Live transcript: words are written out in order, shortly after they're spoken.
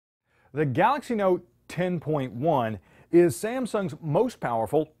The Galaxy Note 10.1 is Samsung's most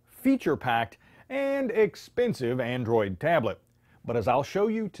powerful, feature-packed, and expensive Android tablet. But as I'll show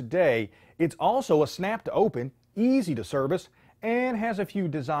you today, it's also a snap to open, easy to service, and has a few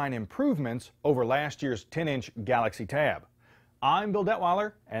design improvements over last year's 10-inch Galaxy Tab. I'm Bill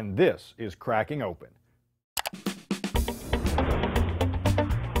Detwiler, and this is Cracking Open.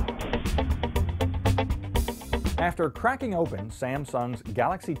 After cracking open Samsung's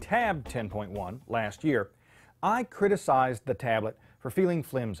Galaxy Tab 10.1 last year, I criticized the tablet for feeling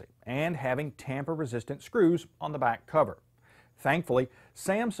flimsy and having tamper-resistant screws on the back cover. Thankfully,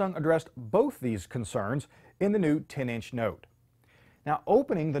 Samsung addressed both these concerns in the new 10-inch Note. Now,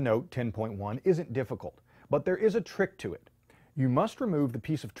 opening the Note 10.1 isn't difficult, but there is a trick to it. You must remove the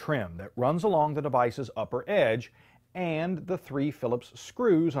piece of trim that runs along the device's upper edge and the 3 Phillips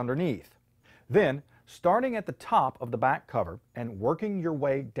screws underneath. Then, starting at the top of the back cover and working your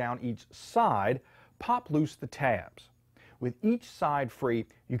way down each side, pop loose the tabs. With each side free,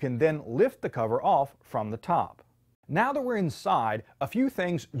 you can then lift the cover off from the top. Now that we're inside, a few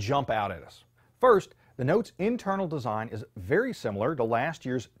things jump out at us. First, the Note's internal design is very similar to last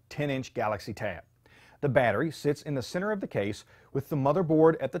year's 10-inch Galaxy Tab. The battery sits in the center of the case with the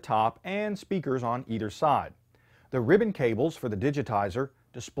motherboard at the top and speakers on either side. The ribbon cables for the digitizer,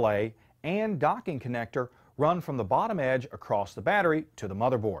 display, and docking connector run from the bottom edge across the battery to the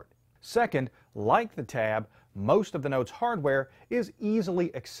motherboard. Second, like the Tab, most of the Note's hardware is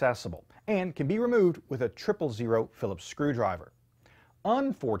easily accessible and can be removed with a 000 Phillips screwdriver.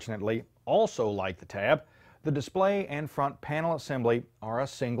 Unfortunately, also like the Tab, the display and front panel assembly are a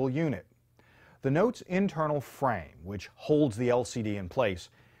single unit. The Note's internal frame, which holds the LCD in place,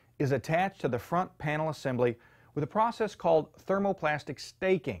 is attached to the front panel assembly with a process called thermoplastic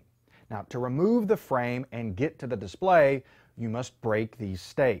staking. Now, to remove the frame and get to the display, you must break these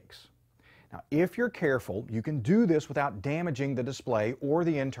stakes. Now, if you're careful, you can do this without damaging the display or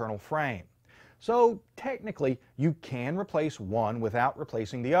the internal frame. So, technically, you can replace one without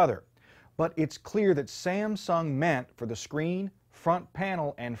replacing the other. But it's clear that Samsung meant for the screen, front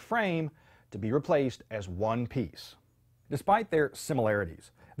panel, and frame to be replaced as one piece. Despite their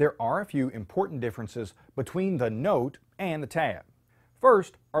similarities, there are a few important differences between the Note and the Tab.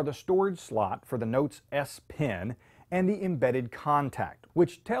 First are the storage slot for the Note's S Pen and the embedded contact,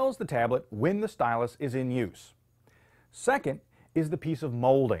 which tells the tablet when the stylus is in use. Second is the piece of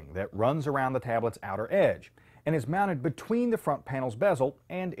molding that runs around the tablet's outer edge and is mounted between the front panel's bezel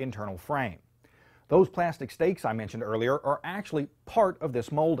and internal frame. Those plastic stakes I mentioned earlier are actually part of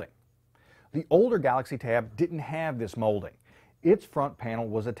this molding. The older Galaxy Tab didn't have this molding. Its front panel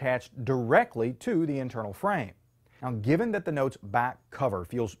was attached directly to the internal frame. Now, given that the Note's back cover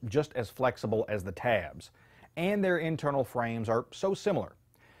feels just as flexible as the Tab's, and their internal frames are so similar,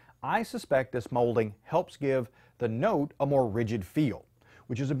 I suspect this molding helps give the Note a more rigid feel,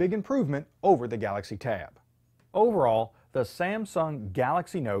 which is a big improvement over the Galaxy Tab. Overall, the Samsung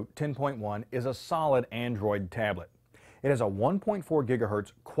Galaxy Note 10.1 is a solid Android tablet. It has a 1.4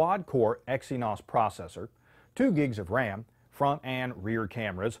 GHz quad-core Exynos processor, 2 gigs of RAM, front and rear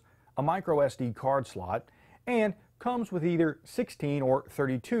cameras, a micro SD card slot, and comes with either 16 or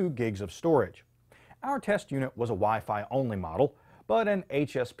 32 gigs of storage. Our test unit was a Wi-Fi only model, but an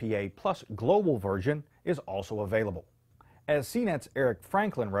HSPA Plus global version is also available. As CNET's Eric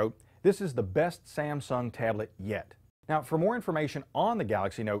Franklin wrote, this is the best Samsung tablet yet. Now, for more information on the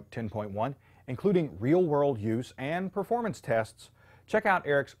Galaxy Note 10.1, including real-world use and performance tests, check out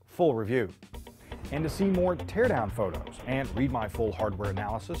Eric's full review. And to see more teardown photos and read my full hardware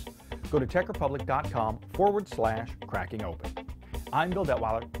analysis, go to techrepublic.com/crackingopen. I'm Bill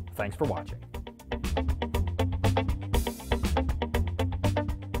Detwiler. Thanks for watching.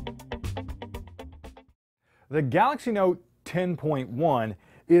 The Galaxy Note 10.1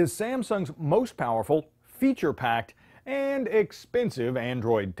 is Samsung's most powerful, feature-packed, and expensive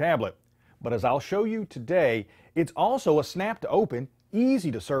Android tablet. But as I'll show you today, it's also a snap to open, easy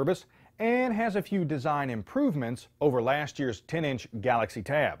to service, and has a few design improvements over last year's 10-inch Galaxy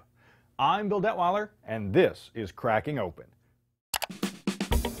Tab. I'm Bill Detwiler, and this is Cracking Open.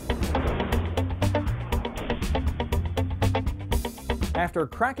 After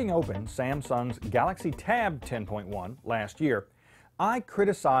cracking open Samsung's Galaxy Tab 10.1 last year, I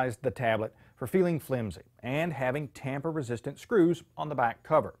criticized the tablet for feeling flimsy and having tamper-resistant screws on the back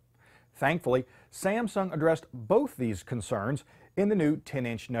cover. Thankfully, Samsung addressed both these concerns in the new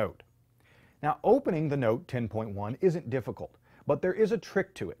 10-inch Note. Now, opening the Note 10.1 isn't difficult, but there is a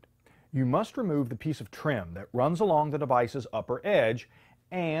trick to it. You must remove the piece of trim that runs along the device's upper edge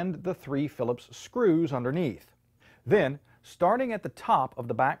and the 3 Phillips screws underneath. Then, Starting at the top of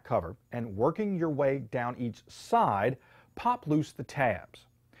the back cover and working your way down each side, pop loose the tabs.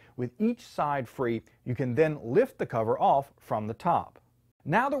 With each side free, you can then lift the cover off from the top.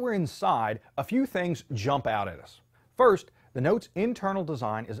 Now that we're inside, a few things jump out at us. First, the Note's internal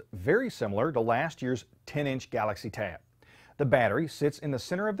design is very similar to last year's 10-inch Galaxy Tab. The battery sits in the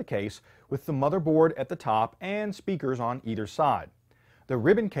center of the case with the motherboard at the top and speakers on either side. The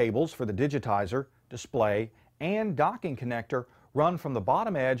ribbon cables for the digitizer, display, and docking connector run from the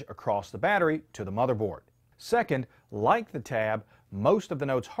bottom edge across the battery to the motherboard. Second, like the Tab, most of the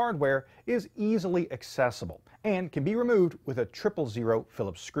Note's hardware is easily accessible and can be removed with a 000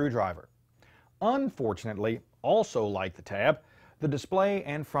 Phillips screwdriver. Unfortunately, also like the Tab, the display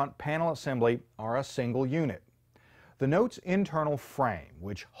and front panel assembly are a single unit. The Note's internal frame,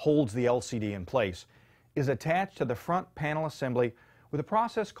 which holds the LCD in place, is attached to the front panel assembly with a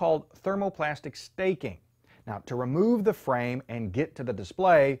process called thermoplastic staking. Now, to remove the frame and get to the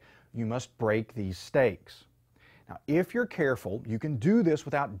display, you must break these stakes. Now, if you're careful, you can do this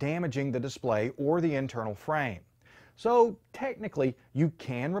without damaging the display or the internal frame. So, technically, you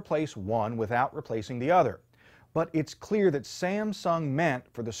can replace one without replacing the other. But it's clear that Samsung meant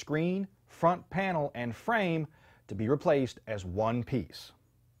for the screen, front panel, and frame to be replaced as one piece.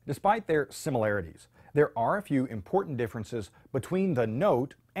 Despite their similarities, there are a few important differences between the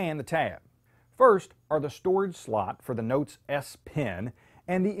Note and the Tab. First are the storage slot for the Note's S Pen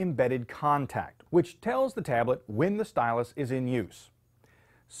and the embedded contact, which tells the tablet when the stylus is in use.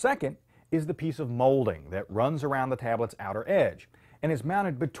 Second is the piece of molding that runs around the tablet's outer edge and is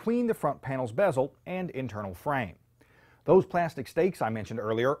mounted between the front panel's bezel and internal frame. Those plastic stakes I mentioned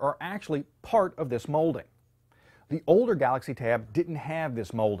earlier are actually part of this molding. The older Galaxy Tab didn't have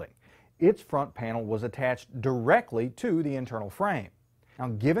this molding. Its front panel was attached directly to the internal frame. Now,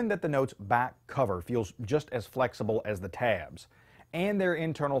 given that the Note's back cover feels just as flexible as the Tab's, and their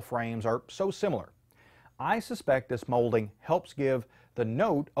internal frames are so similar, I suspect this molding helps give the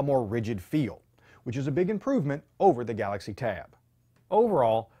Note a more rigid feel, which is a big improvement over the Galaxy Tab.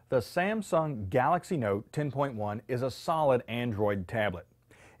 Overall, the Samsung Galaxy Note 10.1 is a solid Android tablet.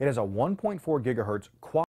 It has a 1.4 GHz quad